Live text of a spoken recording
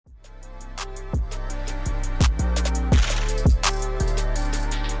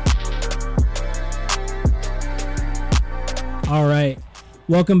All right.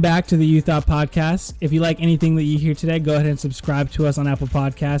 Welcome back to the You Thought Podcast. If you like anything that you hear today, go ahead and subscribe to us on Apple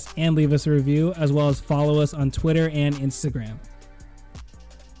Podcasts and leave us a review, as well as follow us on Twitter and Instagram.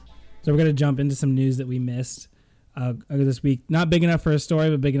 So we're going to jump into some news that we missed this week. Not big enough for a story,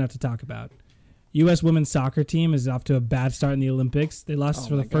 but big enough to talk about. U.S. women's soccer team is off to a bad start in the Olympics. They lost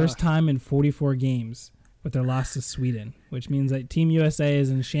for the first time in 44 games, but they're lost to Sweden, which means that Team USA is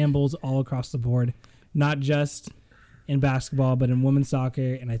in shambles all across the board, not just in basketball, but in women's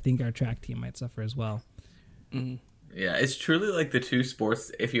soccer, and I think our track team might suffer as well. Mm-hmm. Yeah, it's truly like the two sports.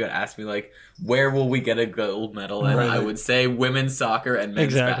 If you had asked me, like, where will we get a gold medal in, I would say women's soccer and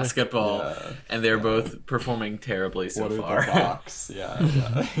men's basketball, and they're both performing terribly so far.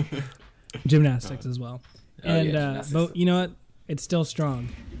 Yeah. Gymnastics as well. But you know what? It's still strong.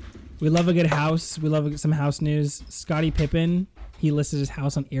 We love a good house. We love some house news. Scottie Pippen, he listed his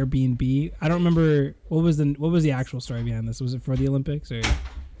house on Airbnb. I don't remember what was the actual story behind this. Was it for the Olympics or?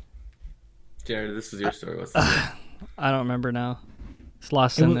 Jared, this was your story. What's the I don't remember now. It's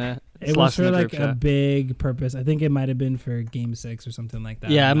lost in the. It was for like a big purpose. I think it might have been for Game 6 or something like that.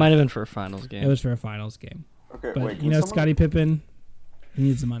 Yeah, it might have been for a finals game. It was for a finals game. Okay, but wait, Scottie Pippen, he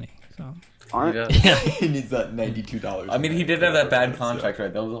needs the money. So. He needs that $92. I mean, he did have that bad contract,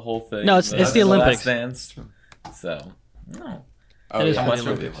 right? That was the whole thing. No, it's the Olympics. So, no. Oh, yeah, how much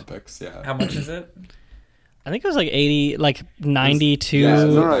for the Olympics? Yeah. How much is it? I think it was like 80, like 92.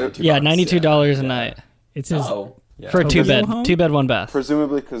 Yeah, $92 a night. It's his for a two bed, one bath.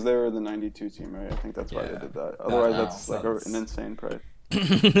 Presumably because they were the 92 team, right? I think that's why they did that. Otherwise, that's like an insane price.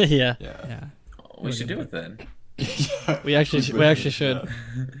 Yeah. We should do it then. We actually should. Yeah.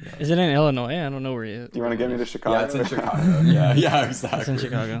 Is it in Illinois? I don't know where he is. Do you want to get me to Chicago? Yeah, it's in Chicago. yeah, exactly. It's in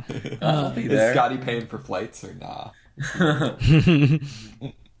Chicago. I'll be there. Is Scotty paying for flights or nah? I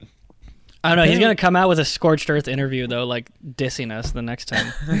don't know. He's going to come out with a scorched earth interview, though, like dissing us the next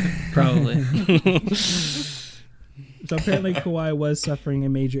time. Probably. So apparently Kawhi was suffering a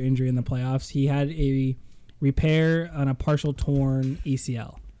major injury in the playoffs. He had a repair on a partial torn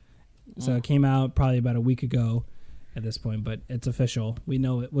ACL. So it came out probably about a week ago at this point, but it's official. We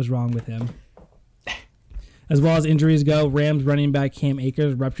know it was wrong with him. As well as injuries go, Rams running back Cam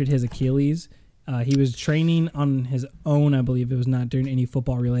Akers ruptured his Achilles. He was training on his own, I believe. It was not doing any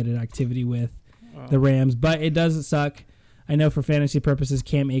football-related activity with the Rams, but it does suck. I know for fantasy purposes,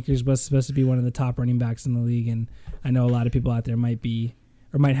 Cam Akers was supposed to be one of the top running backs in the league, and I know a lot of people out there might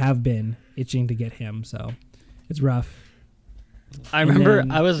have been itching to get him, so it's rough. I remember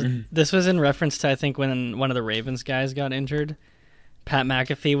this was in reference to, I think, when one of the Ravens guys got injured. Pat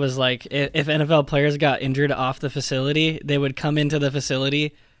McAfee was like, if NFL players got injured off the facility, they would come into the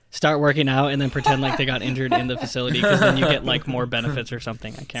facility, start working out, and then pretend like they got injured in the facility, because then you get like more benefits or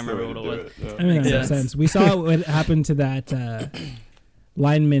something. I can't remember what it was. I mean, that makes sense. We saw what happened to that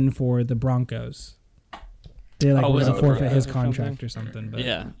lineman for the Broncos. They was to forfeit his contract or something. But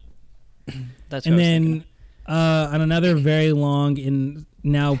yeah, that's. And then on another very long and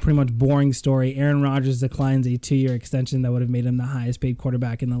now pretty much boring story, Aaron Rodgers declines a 2-year extension that would have made him the highest paid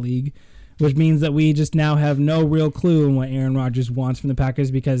quarterback in the league, which means that we just now have no real clue on what Aaron Rodgers wants from the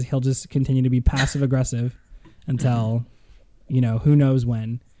Packers, because he'll just continue to be passive-aggressive until, who knows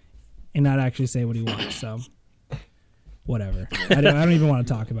when, and not actually say what he wants. So, whatever. I don't even want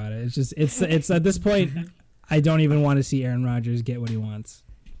to talk about it. It's at this point, I don't even want to see Aaron Rodgers get what he wants,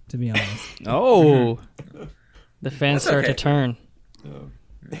 to be honest. Oh, the fans start to turn.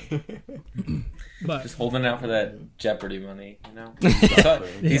 But just holding out for that Jeopardy money,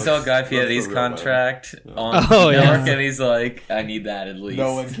 He saw Guy Fieri's contract on network, and he's like, I need that at least.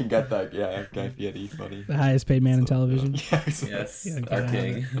 No one can get that, Guy Fieri money. The highest paid man in television. Yes, our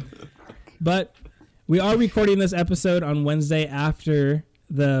king. But we are recording this episode on Wednesday after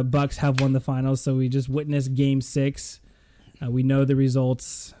the Bucks have won the finals, so we just witnessed Game 6. We know the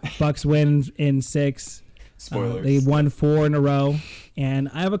results. Bucks win in 6. Spoilers. They won 4 in a row. And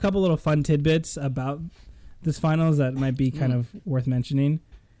I have a couple little fun tidbits about this finals that might be kind of worth mentioning.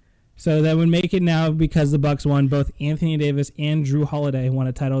 So that would make it now, because the Bucks won, both Anthony Davis and Drew Holiday won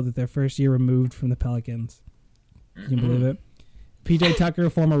a title that their first year removed from the Pelicans. Can you believe it? PJ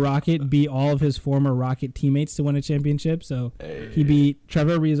Tucker, former Rocket, beat all of his former Rocket teammates to win a championship. So he beat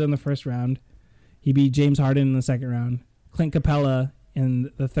Trevor Ariza in the first round. He beat James Harden in the second round. Clint Capella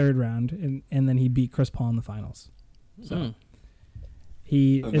in the third round, and then he beat Chris Paul in the finals. So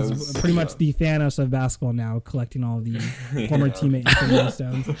he is pretty much the Thanos of basketball now, collecting all of the former teammates from the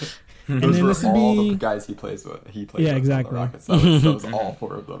stones. And those then were this would all be the guys he plays with. Exactly. On the Rockets. That was all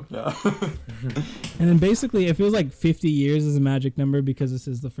 4 of them. Yeah. And then basically, it feels like 50 years is a magic number, because this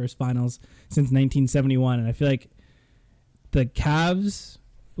is the first finals since 1971, and I feel like the Cavs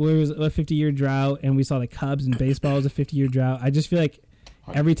was a 50-year drought, and we saw the Cubs in baseball was a 50-year drought. I just feel like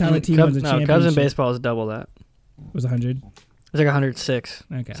every time a team wins a championship, Cubs in baseball is double that. It was 100. It's like 106,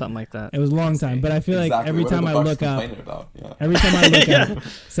 okay, something like that. It was a long time, but I feel like every time I look up, every time I look up,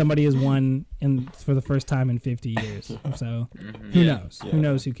 somebody has won for the first time in 50 years. So who knows? Who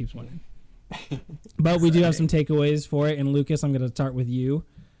knows who keeps winning? But we do have some takeaways for it. And Lucas, I'm going to start with you.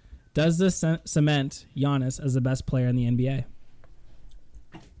 Does this cement Giannis as the best player in the NBA?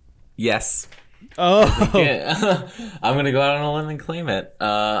 Yes. Oh, I'm going to go out on a limb and claim it.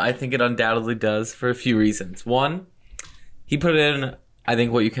 I think it undoubtedly does for a few reasons. One, he put in, I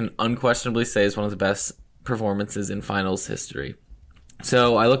think, what you can unquestionably say is one of the best performances in finals history.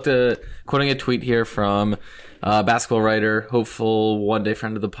 So I looked at quoting a tweet here from basketball writer, hopeful one-day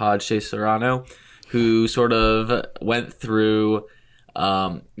friend of the pod, Shea Serrano, who sort of went through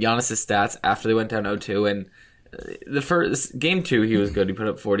Giannis' stats after they went down 0-2. And the first game 2, he was good. He put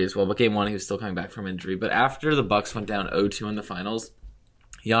up 40 as well. But game 1, he was still coming back from injury. But after the Bucks went down 0-2 in the finals,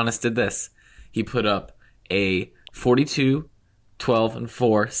 Giannis did this. He put up a 42, 12, and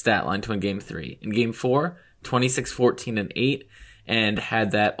 4 stat line to win game 3. In game 4, 26, 14, and 8, and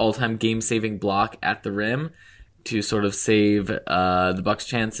had that all-time game-saving block at the rim to sort of save the Bucks'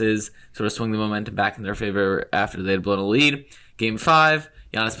 chances, sort of swing the momentum back in their favor after they had blown a lead. Game 5,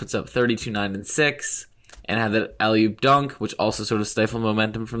 Giannis puts up 32, 9, and 6, and had that alley-oop dunk, which also sort of stifled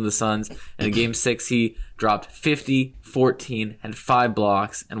momentum from the Suns. And in game 6, he dropped 50, 14, had 5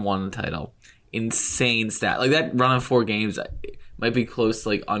 blocks, and won the title. Insane stat. Like, that run of 4 games might be close,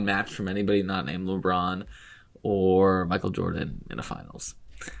 like, unmatched from anybody not named LeBron or Michael Jordan in the finals.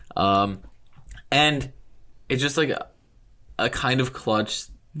 And it's just like a kind of clutch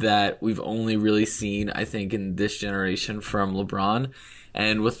that we've only really seen, I think, in this generation from LeBron.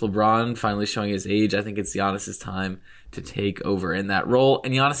 And with LeBron finally showing his age, I think it's Giannis' time to take over in that role.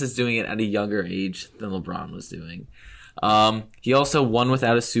 And Giannis is doing it at a younger age than LeBron was doing. He also won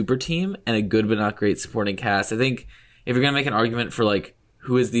without a super team and a good but not great supporting cast. I think if you're going to make an argument for like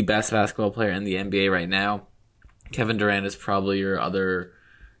who is the best basketball player in the NBA right now, Kevin Durant is probably your other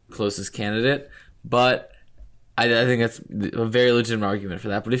closest candidate. But I think that's a very legitimate argument for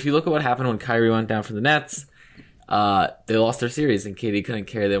that. But if you look at what happened when Kyrie went down for the Nets, they lost their series and KD couldn't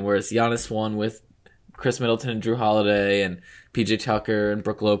carry them, whereas Giannis won with Chris Middleton and Drew Holiday and PJ Tucker and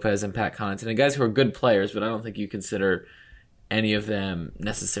Brook Lopez and Pat Connaughton, and guys who are good players, but I don't think you consider any of them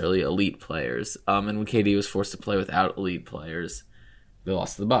necessarily elite players. And when KD was forced to play without elite players, they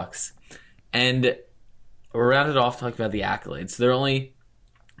lost to the Bucks. And we're rounded off talking about the accolades. There are only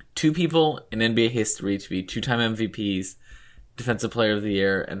 2 people in NBA history to be 2-time MVPs, Defensive Player of the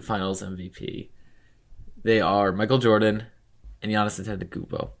Year, and Finals MVP. They are Michael Jordan and Giannis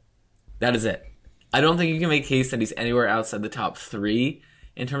Antetokounmpo. That is it. I don't think you can make a case that he's anywhere outside the top 3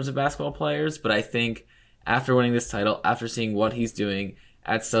 in terms of basketball players, but I think after winning this title, after seeing what he's doing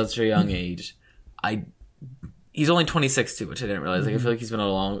at such a young age, he's only 26 too, which I didn't realize. Like, I feel like he's been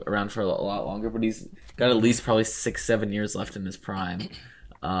around for a lot longer, but he's got at least probably 6-7 years left in his prime.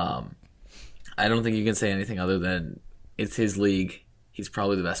 I don't think you can say anything other than it's his league. He's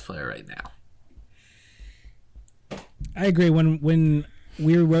probably the best player right now. I agree. When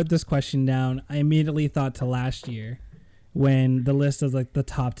we wrote this question down, I immediately thought to last year when the list of like the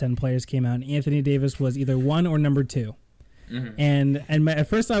top 10 players came out, and Anthony Davis was either 1 or number 2. Mm-hmm. And at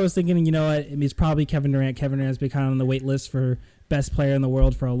first I was thinking, you know what, it's probably Kevin Durant. Kevin Durant's been kind of on the wait list for best player in the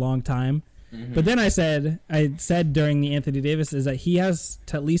world for a long time. Mm-hmm. But then I said during the Anthony Davis is that he has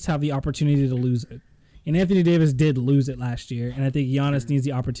to at least have the opportunity to lose it. And Anthony Davis did lose it last year, and I think Giannis needs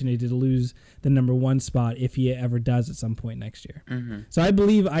the opportunity to lose the number 1 spot if he ever does at some point next year. Mm-hmm. So I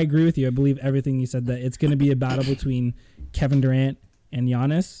agree with you. I believe everything you said, that it's going to be a battle between Kevin Durant and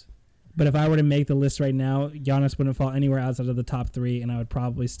Giannis. But if I were to make the list right now, Giannis wouldn't fall anywhere outside of the top 3, and I would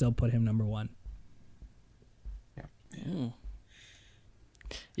probably still put him number 1.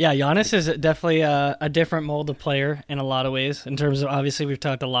 Yeah, Giannis is definitely a different mold of player in a lot of ways. In terms of, obviously, we've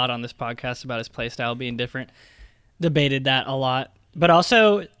talked a lot on this podcast about his play style being different. Debated that a lot. But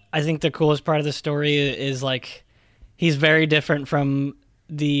also, I think the coolest part of the story is like he's very different from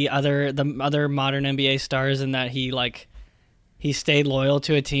the other modern NBA stars in that he stayed loyal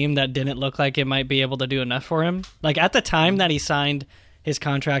to a team that didn't look like it might be able to do enough for him. Like at the time that he signed his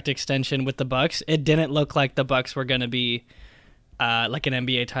contract extension with the Bucks, it didn't look like the Bucks were going to be like an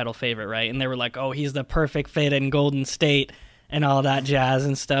NBA title favorite, right? And they were like, oh, he's the perfect fit in Golden State and all that jazz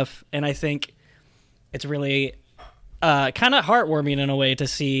and stuff. And I think it's really kind of heartwarming in a way to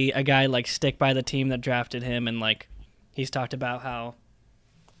see a guy like stick by the team that drafted him. And like he's talked about how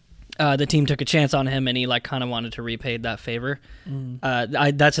the team took a chance on him, and he like kind of wanted to repay that favor.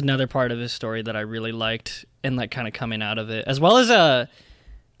 That's another part of his story that I really liked, and like kind of coming out of it, as well as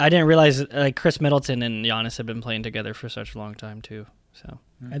I didn't realize like Chris Middleton and Giannis have been playing together for such a long time too. So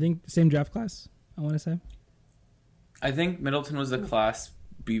I think same draft class, I want to say. I think Middleton was the class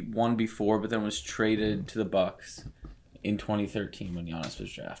one before, but then was traded to the Bucks in 2013 when Giannis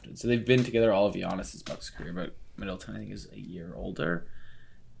was drafted. So they've been together all of Giannis's Bucks career, but Middleton I think is a year older,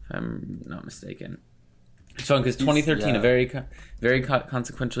 if I'm not mistaken. It's fun because 2013, a very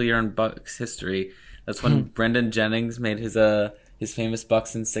consequential year in Bucks history. That's when Brendan Jennings made his famous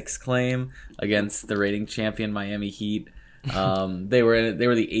Bucks in 6 claim against the reigning champion Miami Heat. They were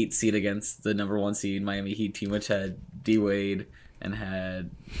the 8th seed against the number 1 seed Miami Heat team, which had D Wade and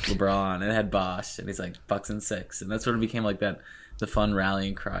had LeBron and had Bosh, and he's like Bucks in 6, and that sort of became like the fun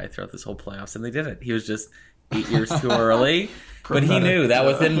rallying cry throughout this whole playoffs, and they did it. He was just 8 years too early, but he knew that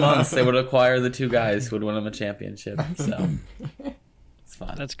within months they would acquire the 2 guys who would win him a championship. So it's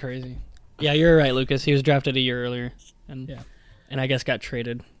fun. That's crazy. Yeah, you're right, Lucas. He was drafted a year earlier, and I guess got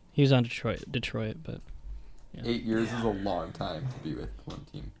traded. He was on Detroit, but 8 years is a long time to be with one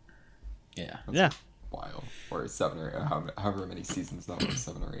team. Yeah. That's wild. Or 7 or 8, however many seasons that was,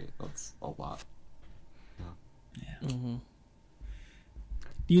 7 or 8. That's a lot. Yeah. Mm-hmm.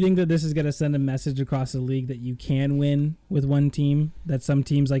 Do you think that this is going to send a message across the league that you can win with one team? That some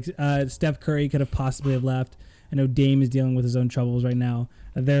teams like Steph Curry could have possibly have left. I know Dame is dealing with his own troubles right now.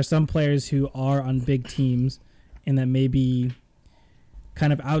 There are some players who are on big teams and that may be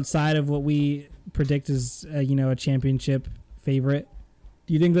kind of outside of what we predict as a championship favorite.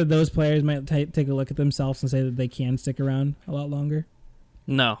 Do you think that those players might take a look at themselves and say that they can stick around a lot longer?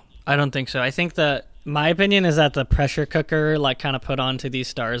 No, I don't think so. I think that my opinion is that the pressure cooker, like kind of put onto these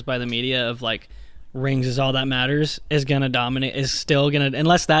stars by the media of like rings is all that matters, is going to dominate, is still going to,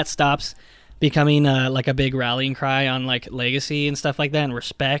 unless that stops becoming like a big rallying cry on like legacy and stuff like that and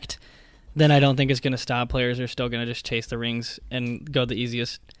respect, then I don't think it's going to stop. Players are still going to just chase the rings and go the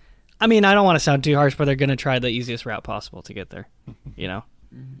easiest. I mean, I don't want to sound too harsh, but they're going to try the easiest route possible to get there,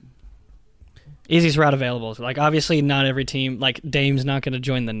 Easiest route available. Like, obviously, not every team, like, Dame's not going to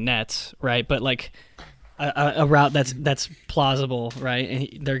join the Nets, right? But, like, a route that's plausible, right?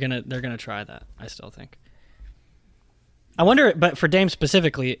 And they're gonna try that, I still think. I wonder, but for Dame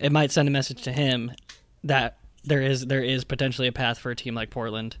specifically, it might send a message to him that there is potentially a path for a team like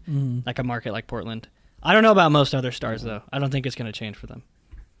Portland, like a market like Portland. I don't know about most other stars, though. I don't think it's going to change for them.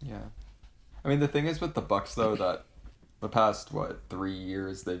 Yeah. I mean, the thing is with the Bucks, though, that the past, 3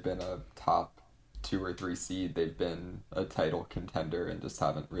 years, they've been a top 2 or 3 seed. They've been a title contender and just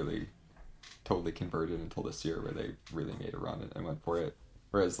haven't really totally converted until this year where they really made a run and went for it.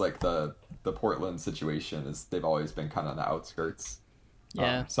 Whereas, like, the Portland situation is they've always been kind of on the outskirts.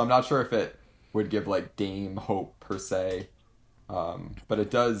 Yeah. So I'm not sure if it would give, like, Dame hope per se. But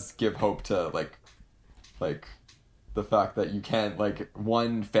it does give hope to, like the fact that you can't, like,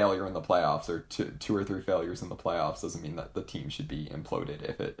 one failure in the playoffs or two or 3 failures in the playoffs doesn't mean that the team should be imploded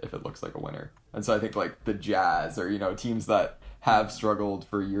if it looks like a winner. And so I think, like, the Jazz or, teams that have struggled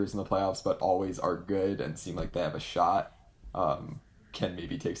for years in the playoffs but always are good and seem like they have a shot, can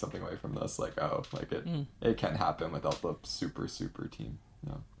maybe take something away from this. Like, it can happen without the super team.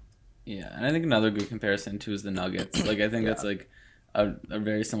 Yeah, and I think another good comparison too is the Nuggets. Like, I think that's like a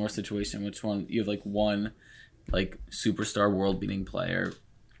very similar situation. Which one you have like one like superstar world beating player.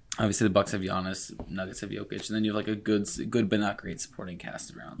 Obviously, the Bucks have Giannis, Nuggets have Jokic, and then you have like a good but not great supporting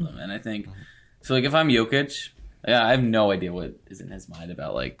cast around them. And I think so. Like, if I'm Jokic, I have no idea what is in his mind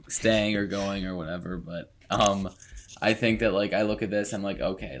about like staying or going or whatever. But I think that like I look at this and I'm like,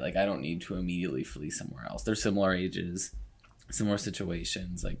 okay, like I don't need to immediately flee somewhere else. They're similar ages, similar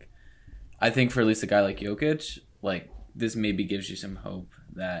situations. Like, I think for at least a guy like Jokic, like this maybe gives you some hope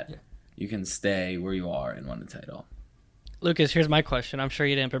that you can stay where you are and win a title. Lucas, here's my question. I'm sure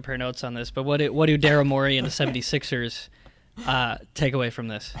you didn't prepare notes on this, but what do Daryl Morey and the 76ers take away from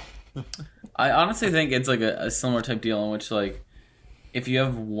this? I honestly think it's like a similar type deal in which, like, if you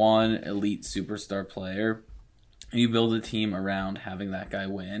have one elite superstar player and you build a team around having that guy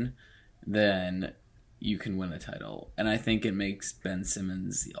win, then you can win a title. And I think it makes Ben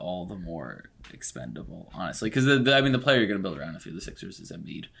Simmons all the more expendable, honestly. Because, the player you're going to build around if you're the Sixers is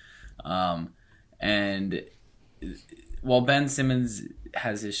Embiid. And while Ben Simmons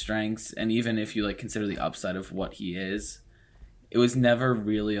has his strengths, and even if you like consider the upside of what he is, it was never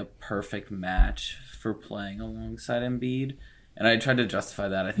really a perfect match for playing alongside Embiid. And I tried to justify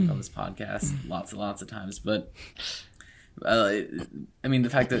that, I think, on this podcast lots and lots of times. But, I mean, the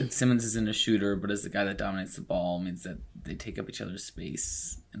fact that Simmons isn't a shooter, but is the guy that dominates the ball means that they take up each other's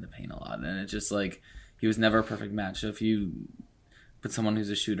space in the paint a lot, and it's just like he was never a perfect match. So if you put someone who's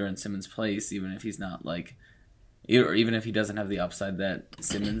a shooter in Simmons' place, even if he's not like, or even if he doesn't have the upside that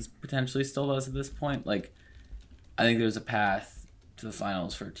Simmons potentially still does at this point, like I think there's a path to the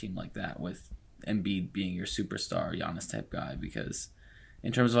finals for a team like that with Embiid being your superstar Giannis type guy, because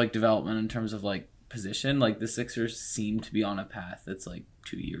in terms of like development, in terms of like position, like the Sixers seem to be on a path that's like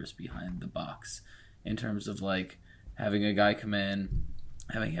 2 years behind the Bucks in terms of like having a guy come in,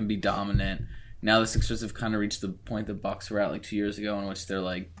 having him be dominant. Now the Sixers have kind of reached the point the Bucks were at like 2 years ago, in which they're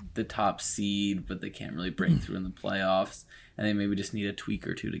like the top seed, but they can't really break through in the playoffs, and they maybe just need a tweak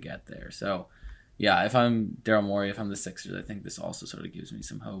or two to get there. So yeah, if I'm Daryl Morey, if I'm the Sixers, I think this also sort of gives me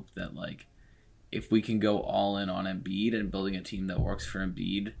some hope that like if we can go all in on Embiid and building a team that works for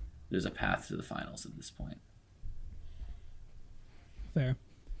Embiid, there's a path to the finals at this point. Fair.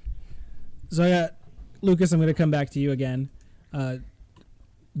 So I got Lucas. I'm going to come back to you again.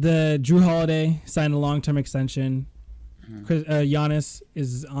 The Drew Holiday signed a long-term extension. Giannis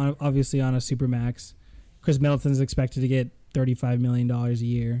is obviously on a super max. Chris Middleton's expected to get $35 million a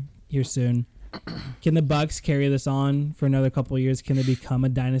year here soon. Can the Bucks carry this on for another couple of years? Can they become a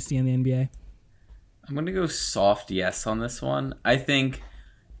dynasty in the NBA? I'm going to go soft yes on this one. I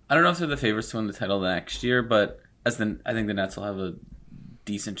don't know if they're the favorites to win the title the next year, but I think the Nets will have a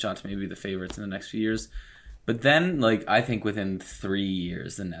decent shot to maybe be the favorites in the next few years. But then, like, I think within 3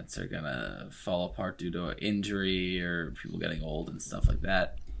 years, the Nets are going to fall apart due to an injury or people getting old and stuff like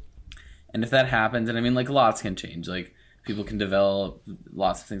that. And if that happens, and I mean, like, lots can change. Like, people can develop,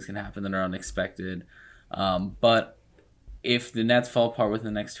 lots of things can happen that are unexpected. But if the Nets fall apart within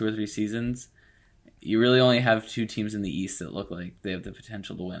the next 2 or 3 seasons, you really only have 2 teams in the East that look like they have the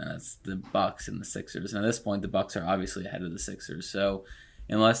potential to win, and that's the Bucks and the Sixers. And at this point, the Bucks are obviously ahead of the Sixers. So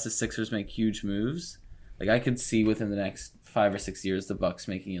unless the Sixers make huge moves, like I could see within the next 5 or 6 years, the Bucks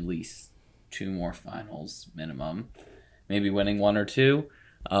making at least 2 more finals minimum, maybe winning 1 or 2.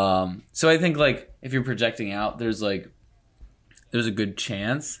 So I think like if you're projecting out, there's a good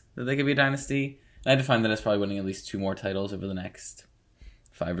chance that they could be a dynasty. And I define that as probably winning at least 2 more titles over the next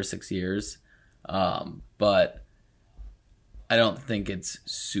 5 or 6 years. But I don't think it's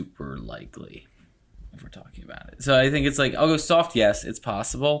super likely if we're talking about it. So I think it's like, I'll go soft yes, it's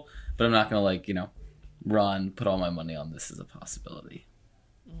possible, but I'm not going to like, put all my money on this as a possibility.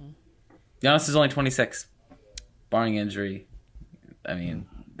 Giannis is only 26, barring injury. I mean,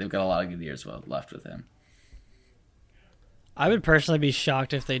 they've got a lot of good years left with him. I would personally be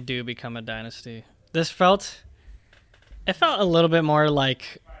shocked if they do become a dynasty. It felt a little bit more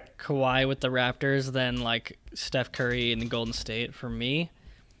like Kawhi with the Raptors than like Steph Curry in the Golden State for me.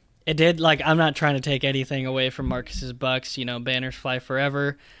 It did, like, I'm not trying to take anything away from Marcus's Bucks, banners fly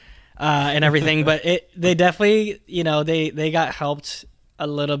forever and everything, but they definitely, they got helped a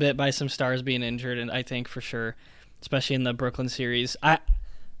little bit by some stars being injured, and I think for sure, especially in the Brooklyn series.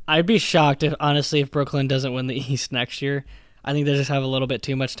 I'd be shocked if Brooklyn doesn't win the East next year. I think they just have a little bit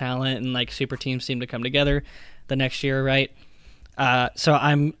too much talent, and like super teams seem to come together the next year, right? So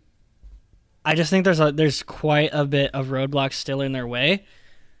I just think there's quite a bit of roadblocks still in their way.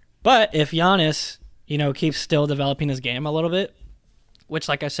 But if Giannis, keeps still developing his game a little bit, which,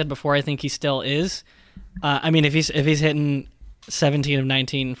 like I said before, I think he still is. I mean, if he's hitting 17 of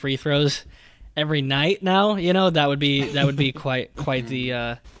 19 free throws every night now, that would be quite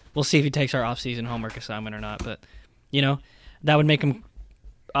the. We'll see if he takes our off-season homework assignment or not, but that would make him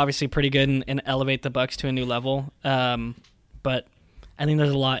obviously pretty good and elevate the Bucks to a new level. But I think there's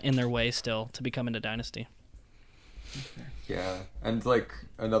a lot in their way still to becoming a dynasty. Yeah, and like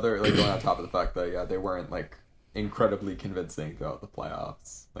another going on top of the fact that they weren't like incredibly convincing throughout the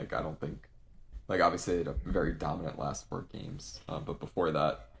playoffs. Like I don't think, like obviously they had a very dominant last 4 games, but before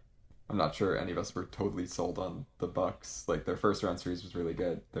that, I'm not sure any of us were totally sold on the Bucks. Like their first round series was really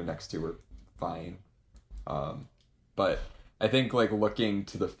good. Their next 2 were fine, but I think like looking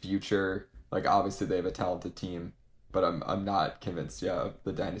to the future, like obviously they have a talented team, but I'm not convinced of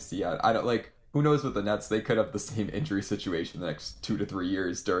the dynasty yet. I don't like. Who knows with the Nets? They could have the same injury situation the next 2 to 3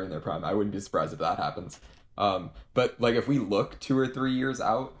 years during their prime. I wouldn't be surprised if that happens. But like if we look 2 or 3 years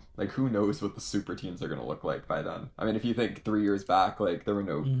out, like who knows what the super teams are going to look like by then? I mean, if you think 3 years back, like there were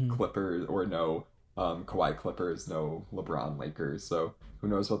no Clippers or no Kawhi Clippers, no LeBron Lakers. So who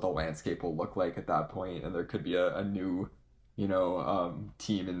knows what the landscape will look like at that point? And there could be a new,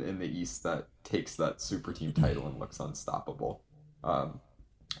 team in the East that takes that super team title and looks unstoppable.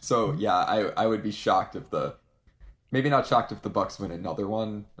 So yeah, I would be shocked maybe not shocked if the Bucks win another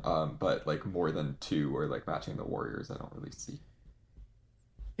one, but like more than 2 or like matching the Warriors, I don't really see.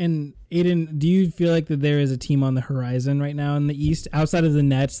 And Aiden, do you feel like that there is a team on the horizon right now in the East outside of the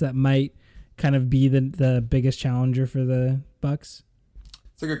Nets that might kind of be the biggest challenger for the Bucks?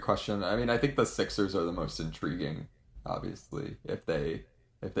 It's a good question. I mean, I think the Sixers are the most intriguing, obviously, if they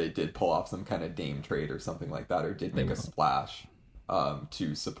did pull off some kind of Dame trade or something like that, or did make a splash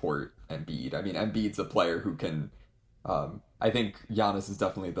to support Embiid. I mean, Embiid's a player who can. I think Giannis is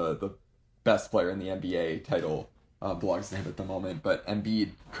definitely the best player in the NBA. Title belongs to him at the moment, but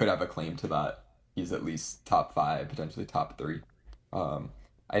Embiid could have a claim to that. He's at least top 5, potentially top 3.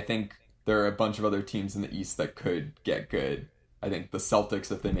 I think there are a bunch of other teams in the East that could get good. I think the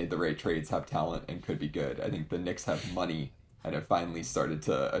Celtics, if they made the right trades, have talent and could be good. I think the Knicks have money and have finally started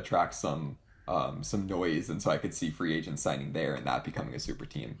to attract some noise, and so I could see free agents signing there and that becoming a super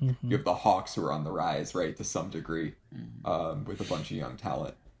team. Mm-hmm. You have the Hawks who are on the rise, right, to some degree, with a bunch of young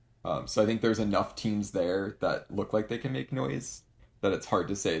talent. So I think there's enough teams there that look like they can make noise that it's hard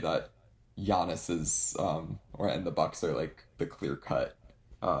to say that Giannis is and the Bucks are like the clear-cut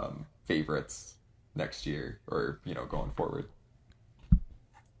favorites next year or going forward.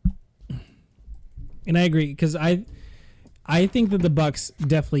 And I agree, because I think that the Bucks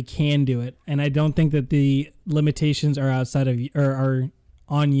definitely can do it, and I don't think that the limitations are outside of or are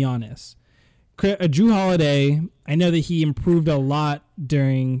on Giannis. Drew Holiday, I know that he improved a lot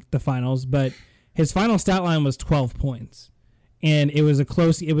during the finals, but his final stat line was 12 points, and it was a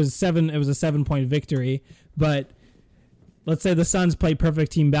 7-point victory. But let's say the Suns play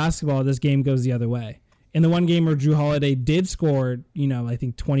perfect team basketball, this game goes the other way. In the one game where Drew Holiday did score, I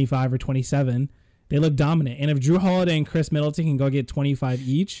think 25 or 27. They look dominant. And if Drew Holiday and Chris Middleton can go get 25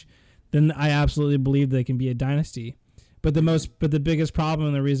 each, then I absolutely believe they can be a dynasty. But the biggest problem,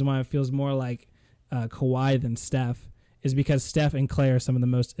 and the reason why it feels more like Kawhi than Steph, is because Steph and Clay are some of the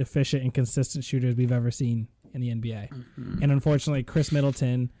most efficient and consistent shooters we've ever seen in the NBA. Mm-hmm. And unfortunately, Chris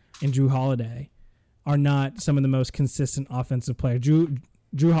Middleton and Drew Holiday are not some of the most consistent offensive players.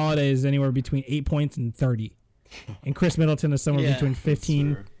 Drew Holiday is anywhere between 8 points and 30. And Chris Middleton is somewhere between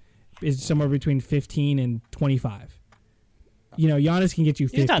 15... Sure. Is somewhere between 15 and 25. Giannis can get you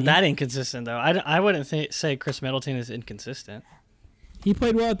 50. He's not that inconsistent, though. I wouldn't say Chris Middleton is inconsistent. He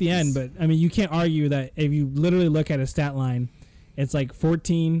played well at the end, but, I mean, you can't argue that if you literally look at his stat line, it's like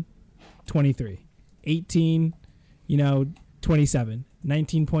 14, 23, 18, 27,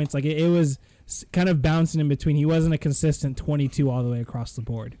 19 points. Like, it was kind of bouncing in between. He wasn't a consistent 22 all the way across the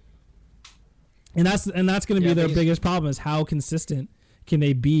board. And that's going to be their biggest problem, is how consistent can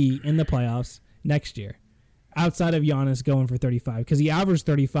they be in the playoffs next year, outside of Giannis going for 35, because he averaged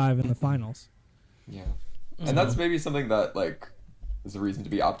 35 in the finals. Yeah, and that's maybe something that is a reason to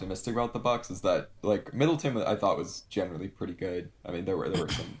be optimistic about the Bucks, is that Middleton I thought was generally pretty good. I mean, there were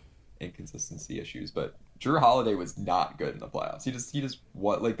some inconsistency issues, but Drew Holiday was not good in the playoffs. He just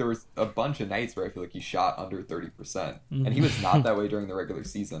there was a bunch of nights where I feel like he shot under 30%, and he was not that way during the regular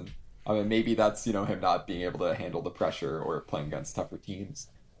season. I mean, maybe that's, him not being able to handle the pressure or playing against tougher teams.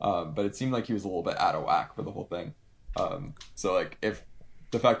 But it seemed like he was a little bit out of whack for the whole thing. So, if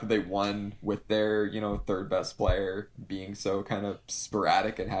the fact that they won with their, third best player being so kind of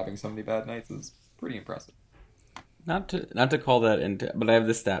sporadic and having so many bad nights is pretty impressive. Not to call that into, but I have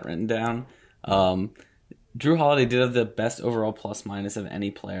the stat written down. Drew Holiday did have the best overall plus-minus of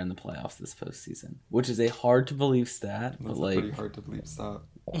any player in the playoffs this postseason, which is a hard-to-believe stat. That's a pretty hard-to-believe stat.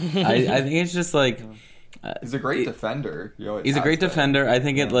 I think it's just he's a great defender. He's a great defender. I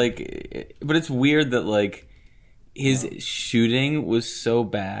think but it's weird that his shooting was so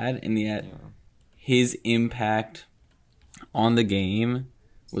bad, and yet his impact on the game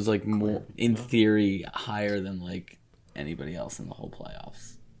was more, in theory, higher than anybody else in the whole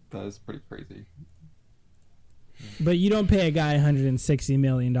playoffs. That is pretty crazy. But you don't pay a guy $160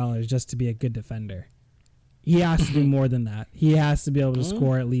 million just to be a good defender. He has to do more than that. He has to be able to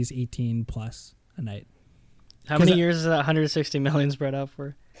score at least 18 plus a night. How many years is that 160 million spread out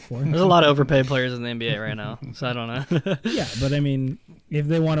for? 4. There's a lot of overpaid players in the NBA right now, so I don't know. Yeah, but I mean, if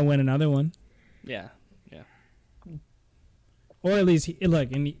they want to win another one. Yeah. Or at least,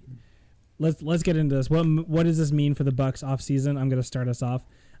 look, and let's get into this. What does this mean for the Bucks offseason? I'm going to start us off.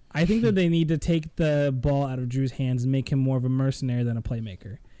 I think that they need to take the ball out of Drew's hands and make him more of a mercenary than a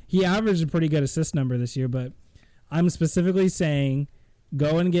playmaker. He averaged a pretty good assist number this year, but I'm specifically saying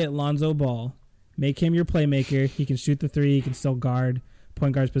go and get Lonzo Ball, make him your playmaker. He can shoot the three. He can still guard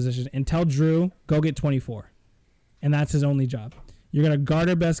point guard's position. And tell Drew, go get 24. And that's his only job. You're going to guard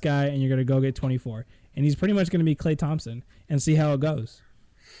our best guy, and you're going to go get 24. And he's pretty much going to be Klay Thompson and see how it goes.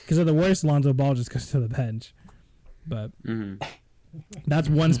 Because at the worst, Lonzo Ball just goes to the bench. But that's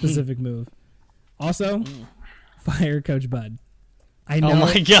one specific move. Also, fire Coach Bud. I know. Oh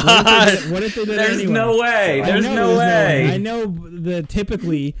my god! What if they did There's anyway? no way. There's no way. I know that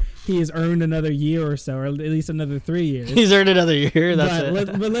typically he has earned another year or so, or at least another 3 years. He's earned another year. That's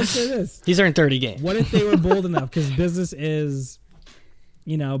it. But let's say this: he's earned 30 games. what if they were bold enough? Because business is,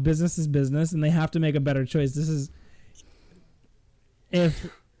 business is business, and they have to make a better choice. If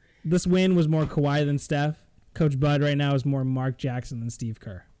this win was more Kawhi than Steph, Coach Bud right now is more Mark Jackson than Steve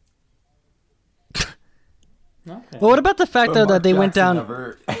Kerr. Okay. Well, what about the fact though that they went down?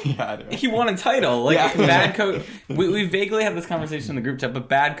 He won a title. Bad coach. We vaguely have this conversation in the group chat, but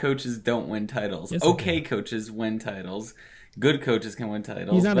bad coaches don't win titles. Yes, okay coaches win titles. Good coaches can win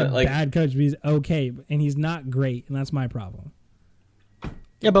titles. He's not a bad coach, but he's okay, and he's not great, and that's my problem.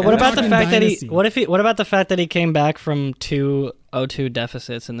 Yeah, but what about the fact that what about the fact that he came back from 2-0-2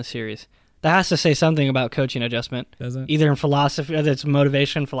 deficits in the series? That has to say something about coaching adjustment. Does it? Either in philosophy, whether it's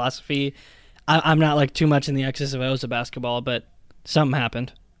motivation, philosophy. I'm not like too much in the X's and O's of basketball, but something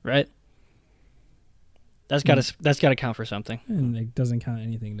happened, right? That's got to count for something. And it doesn't count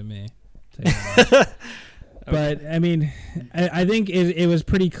anything to me. But I mean, I think it was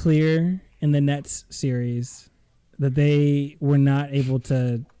pretty clear in the Nets series that they were not able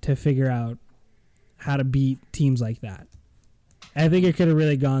to figure out how to beat teams like that. I think it could have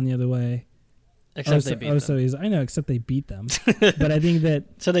really gone the other way. Except they beat them. I know, except they beat them. But I think that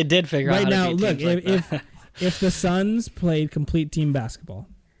so they did figure out how to beat teams like that. If the Suns played complete team basketball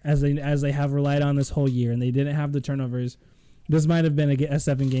as they have relied on this whole year, and they didn't have the turnovers, this might have been a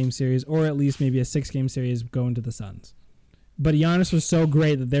 7-game series, or at least maybe a 6-game series going to the Suns. But Giannis was so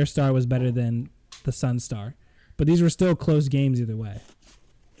great that their star was better than the Suns' star. But these were still close games either way.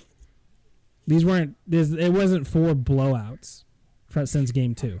 It wasn't 4 blowouts since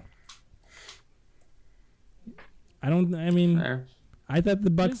game 2. Fair. I thought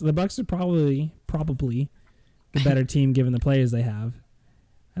the Bucks are probably the better team given the players they have.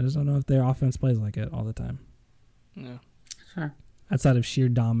 I just don't know if their offense plays like it all the time. Yeah. Sure. Outside of sheer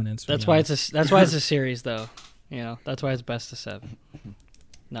dominance. That's why it's a series though. That's why it's best of 7.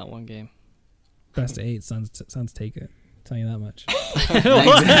 Not 1 game. Best of 8. Suns take it. Tell you that much.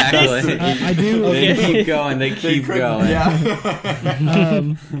 Exactly. I do. They keep going. They keep going.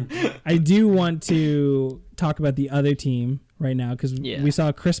 Yeah. I do want to talk about the other team right now because we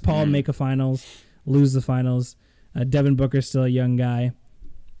saw Chris Paul make a finals, lose the finals. Devin Booker's still a young guy.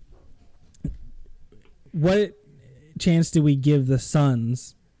 What chance do we give the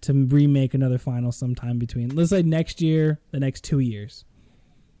Suns to remake another final sometime between, let's say, next year, the next 2 years?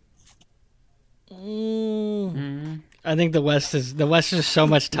 I think the West is just so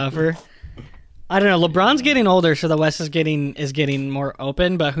much tougher. I don't know. LeBron's getting older, so the West is getting more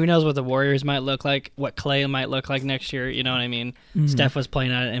open. But who knows what the Warriors might look like, what Clay might look like next year. You know what I mean? Mm-hmm. Steph was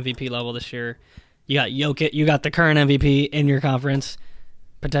playing at an MVP level this year. You got Jokic. You got the current MVP in your conference.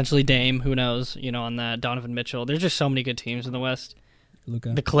 Potentially Dame. Who knows? On that Donovan Mitchell. There's just so many good teams in the West.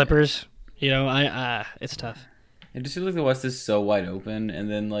 Luka. The Clippers. It's tough. It just feels like the West is so wide open,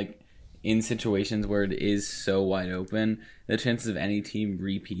 and then in situations where it is so wide open, the chances of any team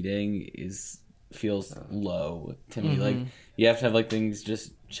repeating feels low to me. Mm-hmm. You have to have things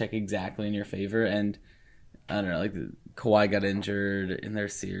just check exactly in your favor, and I don't know, Kawhi got injured in their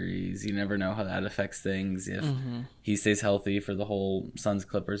series. You never know how that affects things if he stays healthy for the whole Suns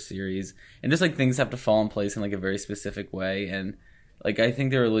Clippers series, and just things have to fall in place in a very specific way. And I think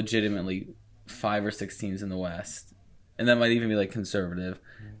there are legitimately 5 or 6 teams in the West, and that might even be conservative,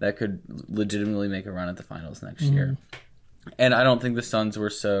 that could legitimately make a run at the finals next year. And I don't think the Suns were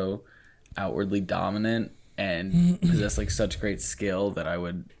so outwardly dominant and possess such great skill that I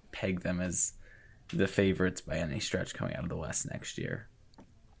would peg them as the favorites by any stretch coming out of the West next year.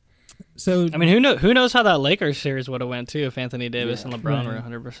 So I mean, who knows how that Lakers series would have went too if Anthony Davis and LeBron were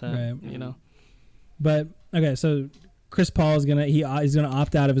 100%. Right. But okay, so Chris Paul is he's gonna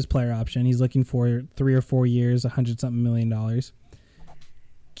opt out of his player option. He's looking for 3 or 4 years, $100-something million.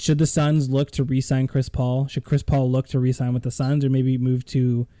 Should the Suns look to re-sign Chris Paul? Should Chris Paul look to re-sign with the Suns, or maybe move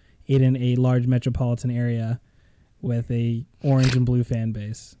to in a large metropolitan area with a orange and blue fan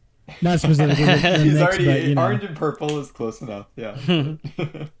base? Not specifically the He's Knicks, already but orange and purple is close enough. Yeah.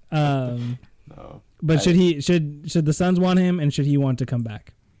 No. But should the Suns want him, and should he want to come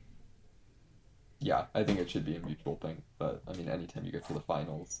back? Yeah, I think it should be a mutual thing. But I mean, anytime you get to the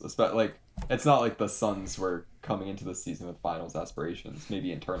finals, especially it's not like the Suns were coming into the season with finals aspirations,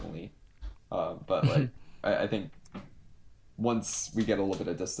 maybe internally. But I think once we get a little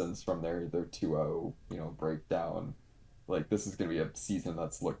bit of distance from their 2-0, breakdown, this is going to be a season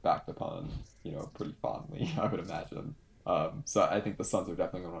that's looked back upon, pretty fondly, I would imagine. So I think the Suns are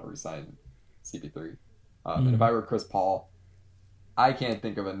definitely going to want to resign CP3. And if I were Chris Paul, I can't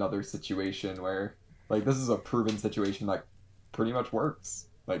think of another situation where, like, this is a proven situation that pretty much works.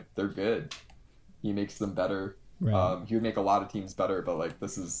 Like, they're good. He makes them better. Right. He would make a lot of teams better, but, like,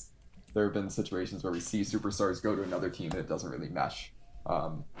 there have been situations where we see superstars go to another team and it doesn't really mesh.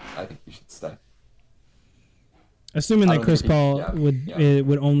 I think he should stay. Assuming that Chris Paul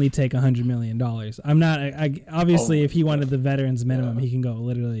would only take $100 million. I'm not. Obviously, if he wanted the veterans minimum, he can go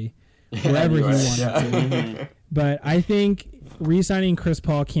literally wherever he wanted to. But I think re-signing Chris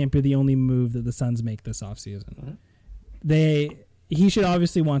Paul can't be the only move that the Suns make this offseason. He should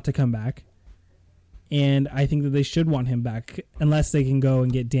obviously want to come back, and I think that they should want him back unless they can go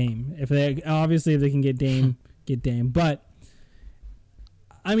and get Dame. If they can get Dame, get Dame. But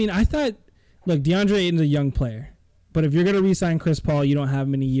I mean, I thought, look, DeAndre Ayton's a young player. But if you're going to re-sign Chris Paul, you don't have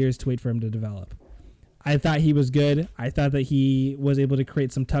many years to wait for him to develop. I thought he was good. I thought that he was able to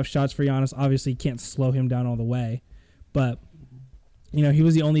create some tough shots for Giannis. Obviously, can't slow him down all the way. But, he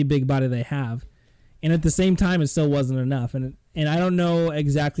was the only big body they have. And at the same time, it still wasn't enough. And I don't know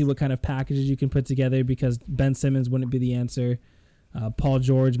exactly what kind of packages you can put together because Ben Simmons wouldn't be the answer. Paul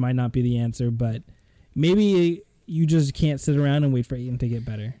George might not be the answer. But maybe you just can't sit around and wait for Ayton to get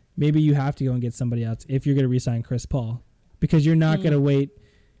better. Maybe you have to go and get somebody else if you're going to re-sign Chris Paul, because you're not going to wait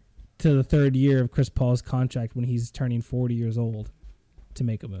to the third year of Chris Paul's contract when he's turning 40 years old to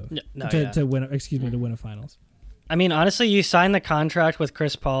make a move to win a finals. I mean, honestly, you sign the contract with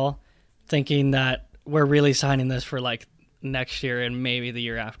Chris Paul thinking that we're really signing this for like next year and maybe the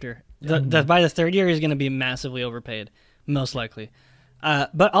year after. By the third year, he's going to be massively overpaid, most likely.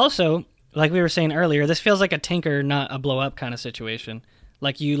 But also, like we were saying earlier, this feels like a tinker, not a blow up kind of situation.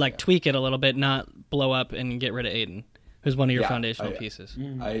 Like you tweak it a little bit, not blow up and get rid of Ayton, who's one of your foundational pieces.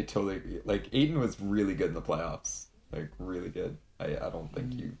 I totally agree. Like, Ayton was really good in the playoffs. Like, really good. I don't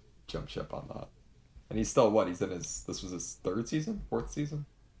think you jump ship on that. And he's still this was his fourth season?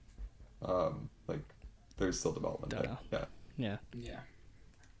 Like, there's still development there. Yeah.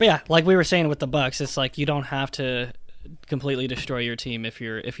 But yeah, like we were saying with the Bucks, it's like you don't have to completely destroy your team if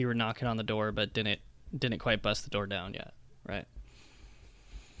you were knocking on the door but didn't quite bust the door down yet, right?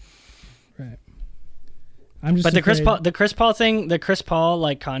 Right. But the Chris Paul thing, the Chris Paul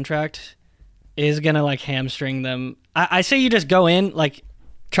like contract is gonna like hamstring them. I say you just go in, like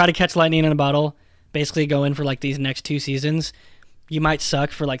try to catch lightning in a bottle, basically go in for like these next 2 seasons. You might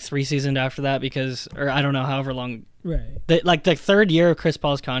suck for like 3 seasons after that or I don't know, however long. Right. The third year of Chris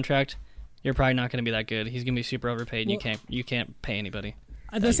Paul's contract, you're probably not gonna be that good. He's gonna be super overpaid. And you can't pay anybody.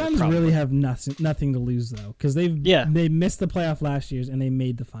 The Suns really have nothing to lose though, because they missed the playoff last year and they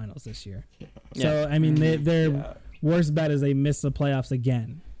made the finals this year. So I mean, their worst bet is they miss the playoffs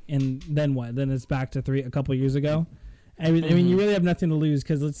again, and then what? Then it's back to a couple years ago. I mean, you really have nothing to lose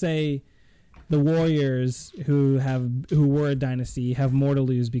because let's say the Warriors, who were a dynasty, have more to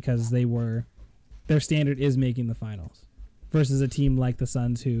lose because their standard is making the finals, versus a team like the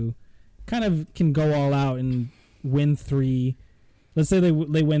Suns who kind of can go all out and win 3. Let's say they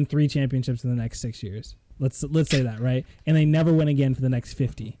win 3 championships in the next 6 years. Let's say that, right? And they never win again for the next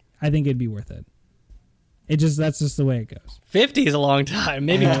 50. I think it'd be worth it. That's just the way it goes. 50 is a long time,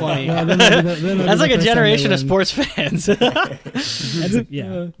 maybe 20. Well, that's like a generation of sports fans.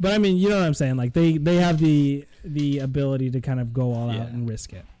 But I mean, you know what I'm saying? Like they have the ability to kind of go all out and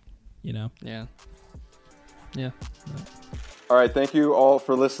risk it. You know? Yeah. All right, thank you all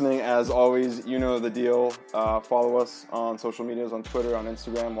for listening. As always, you know the deal. Follow us on social medias, on Twitter, on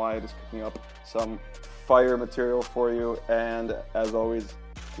Instagram. Wyatt is cooking up some fire material for you. And as always,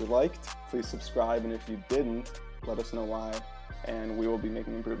 if you liked, please subscribe. And if you didn't, let us know why. And we will be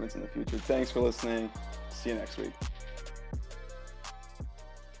making improvements in the future. Thanks for listening. See you next week.